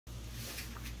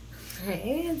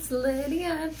Hey, it's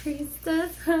Lydia,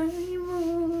 Priestess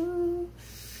Honeymoon.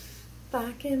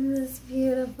 Back in this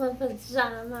beautiful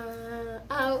pajama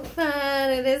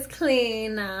outfit. It is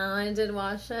clean now. I did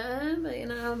wash it, but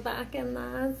I'm back in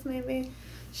this. Maybe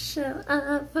show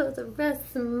up for the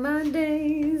rest of my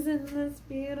days in this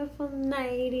beautiful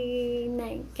nighty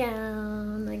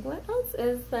nightgown. Like, what else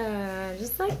is there?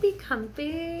 Just be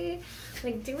comfy.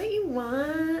 Do what you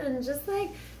want and just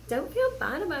don't feel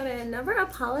bad about it. Never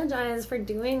apologize for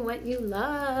doing what you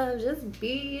love. Just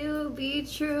be you, be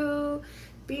true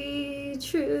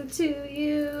to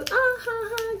you.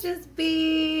 Just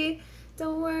be.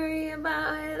 Don't worry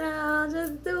about it all.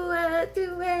 Just do it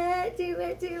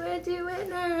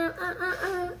now.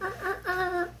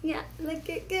 Yeah, look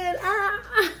it good.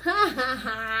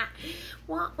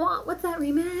 What's that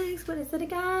remix? What is it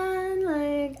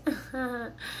again?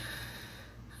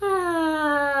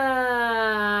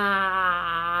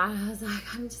 I was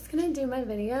like, I'm just gonna do my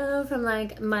video from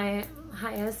my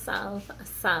highest self.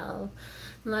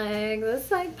 This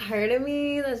part of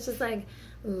me that's just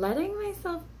letting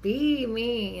myself be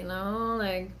me,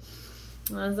 I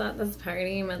was at this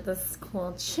party, met this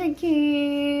cool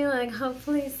chickie,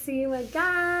 hopefully see you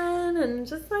again, and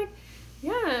just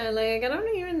yeah, I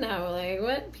don't even know,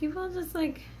 what people just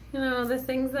the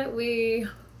things that we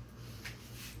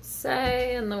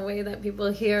say and the way that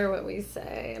people hear what we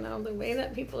say, the way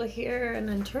that people hear and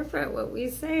interpret what we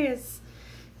say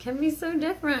can be so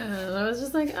different. I was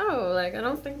just oh, I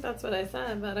don't think that's what I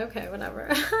said, but okay, whatever.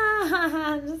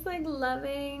 Just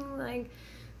loving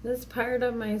this part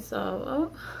of myself.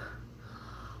 Oh,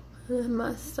 the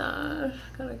mustache.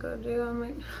 Gotta go do.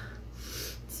 I'm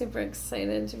super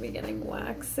excited to be getting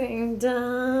waxing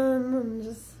done. I'm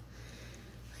just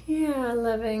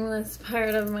loving this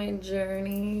part of my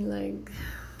journey,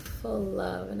 full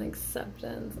love and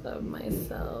acceptance of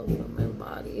myself and my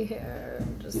body here.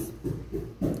 Just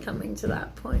coming to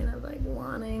that point of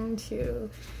wanting to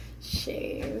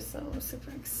shave, so I'm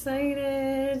super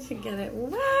excited to get it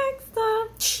waxed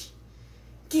up.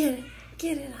 Get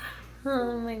it up.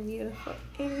 Oh, my beautiful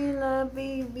Ayla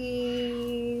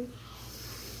baby.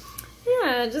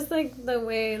 Yeah, just the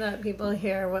way that people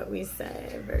hear what we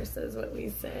say versus what we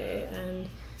say, and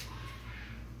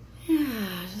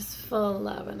yeah, just full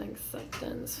love and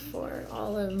acceptance for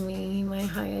all of me, my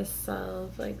highest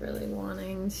self, really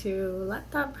wanting to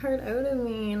let that part out of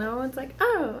me, It's and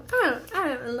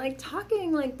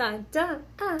talking like that, dumb,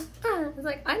 It's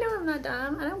I know I'm not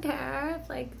dumb, I don't care if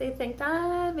they think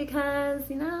that, because,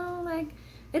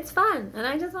 it's fun, and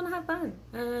I just want to have fun,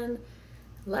 and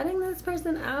letting this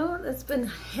person out that's been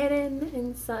hidden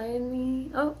inside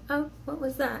me. Oh, what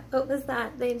was that? What was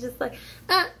that? They just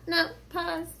no,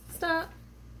 pause, stop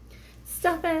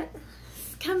it,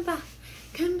 come back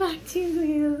to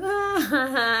you.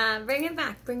 Bring it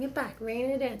back,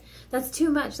 rein it in. That's too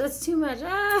much, no,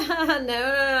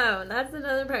 that's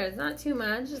another part. It's not too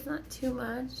much,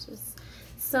 Just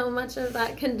so much of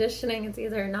that conditioning, it's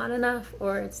either not enough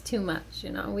or it's too much,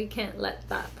 We can't let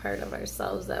that part of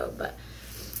ourselves out, but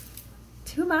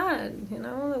too bad,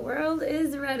 the world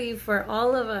is ready for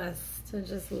all of us to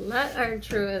just let our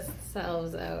truest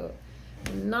selves out,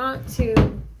 not to,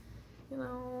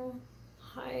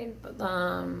 hide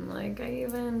them. I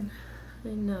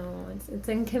know it's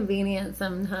inconvenient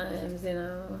sometimes,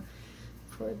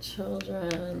 Poor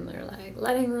children, they're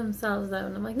letting themselves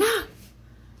out, and I'm no,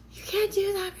 you can't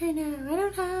do that right now. I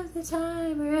don't have the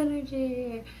time or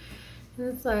energy. And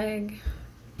it's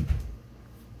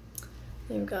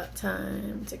they've got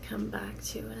time to come back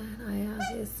to it. I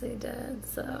obviously did,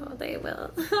 so they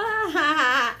will.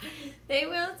 They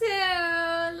will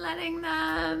too. Letting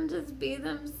them just be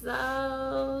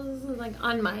themselves,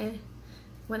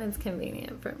 when it's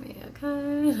convenient for me,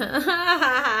 okay?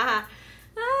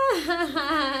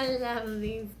 I love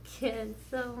these kids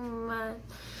so much.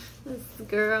 This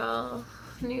girl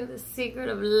knew the secret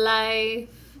of life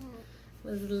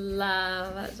was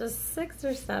love at just 6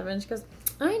 or 7. She goes,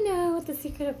 I know what the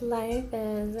secret of life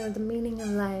is, or the meaning of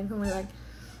life. And we're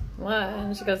what?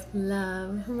 And she goes,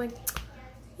 love. I'm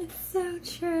it's so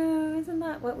true. Isn't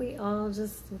that what we all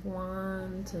just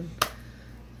want? And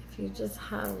if you just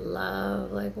have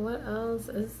love, what else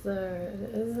is there?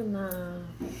 It is enough.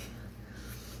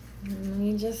 And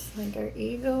we just, our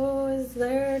ego is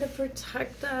there to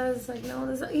protect us. No,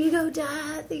 this ego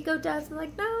death.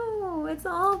 I'm no, it's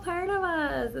all part of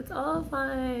us. It's all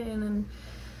fine. And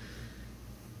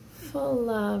full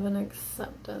love and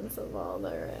acceptance of all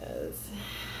there is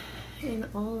in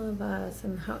all of us,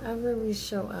 and however we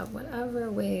show up, whatever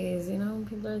ways,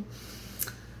 people are,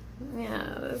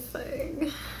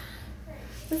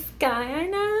 this guy I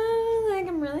know,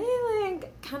 I'm really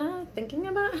like thinking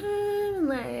about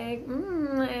him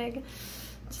and like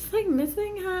just like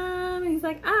missing him. And he's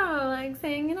like, oh, like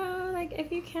saying, you know, like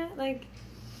if you can't like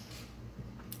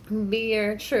be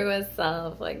your truest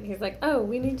self, like he's like, oh,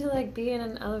 we need to like be in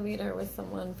an elevator with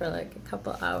someone for like a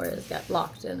couple hours, get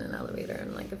locked in an elevator,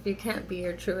 and like if you can't be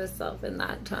your truest self in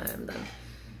that time, then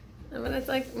I mean, it's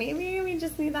like maybe we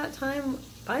just need that time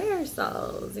by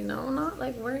ourselves, you know, not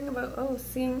like worrying about, oh,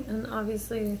 seeing. And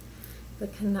obviously the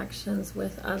connections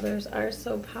with others are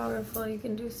so powerful. You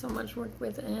can do so much work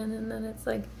within, and then it's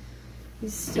like you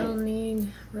still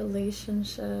need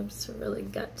relationships to really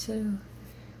get to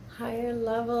higher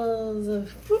levels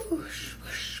of whoosh,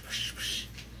 whoosh, whoosh, whoosh.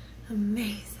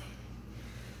 Amazing.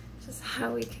 Just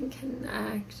how we can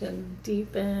connect and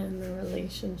deepen the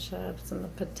relationships and the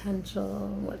potential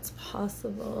and what's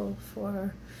possible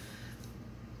for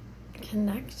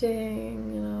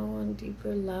connecting, you know, on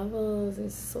deeper levels,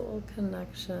 these soul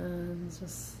connections.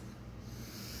 Just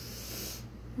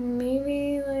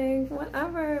maybe like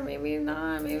whatever, maybe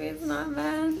not, maybe it's not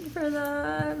meant for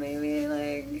that, maybe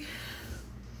like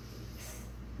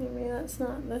maybe that's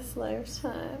not this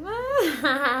lifetime.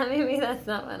 Maybe that's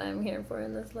not what I'm here for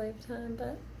in this lifetime,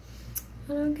 but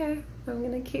I don't care. I'm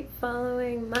gonna keep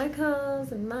following my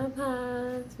calls and my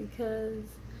paths because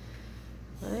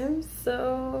I'm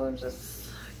so just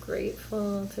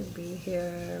grateful to be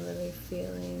here, really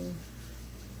feeling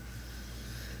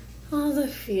all the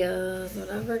feels,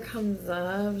 whatever comes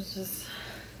up, just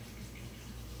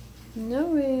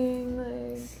knowing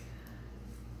like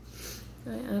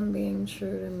I am being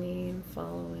true to me and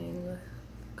following the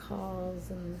calls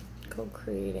and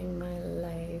co-creating my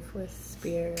life with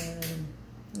spirit and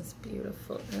this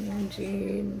beautiful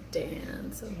energy and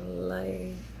dance of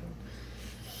life.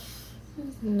 And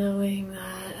just knowing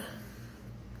that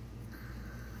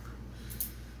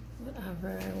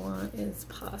whatever I want is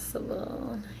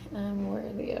possible. I'm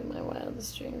worthy of my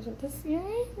wildest dreams. With this year,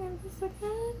 is this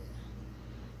again?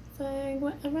 Like,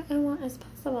 whatever I want is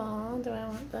possible. Do I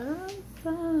want this?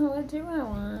 What do I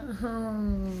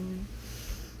want?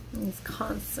 It's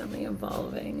constantly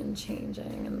evolving and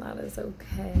changing, and that is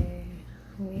okay.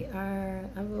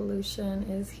 Evolution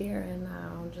is here and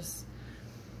now, just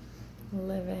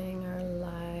living our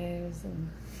lives and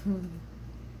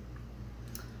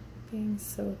being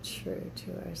so true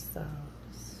to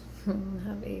ourselves.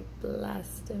 Have a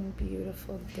blessed and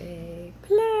beautiful day.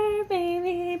 PLUR,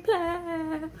 baby,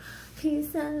 PLUR.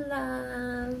 Peace and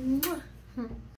love.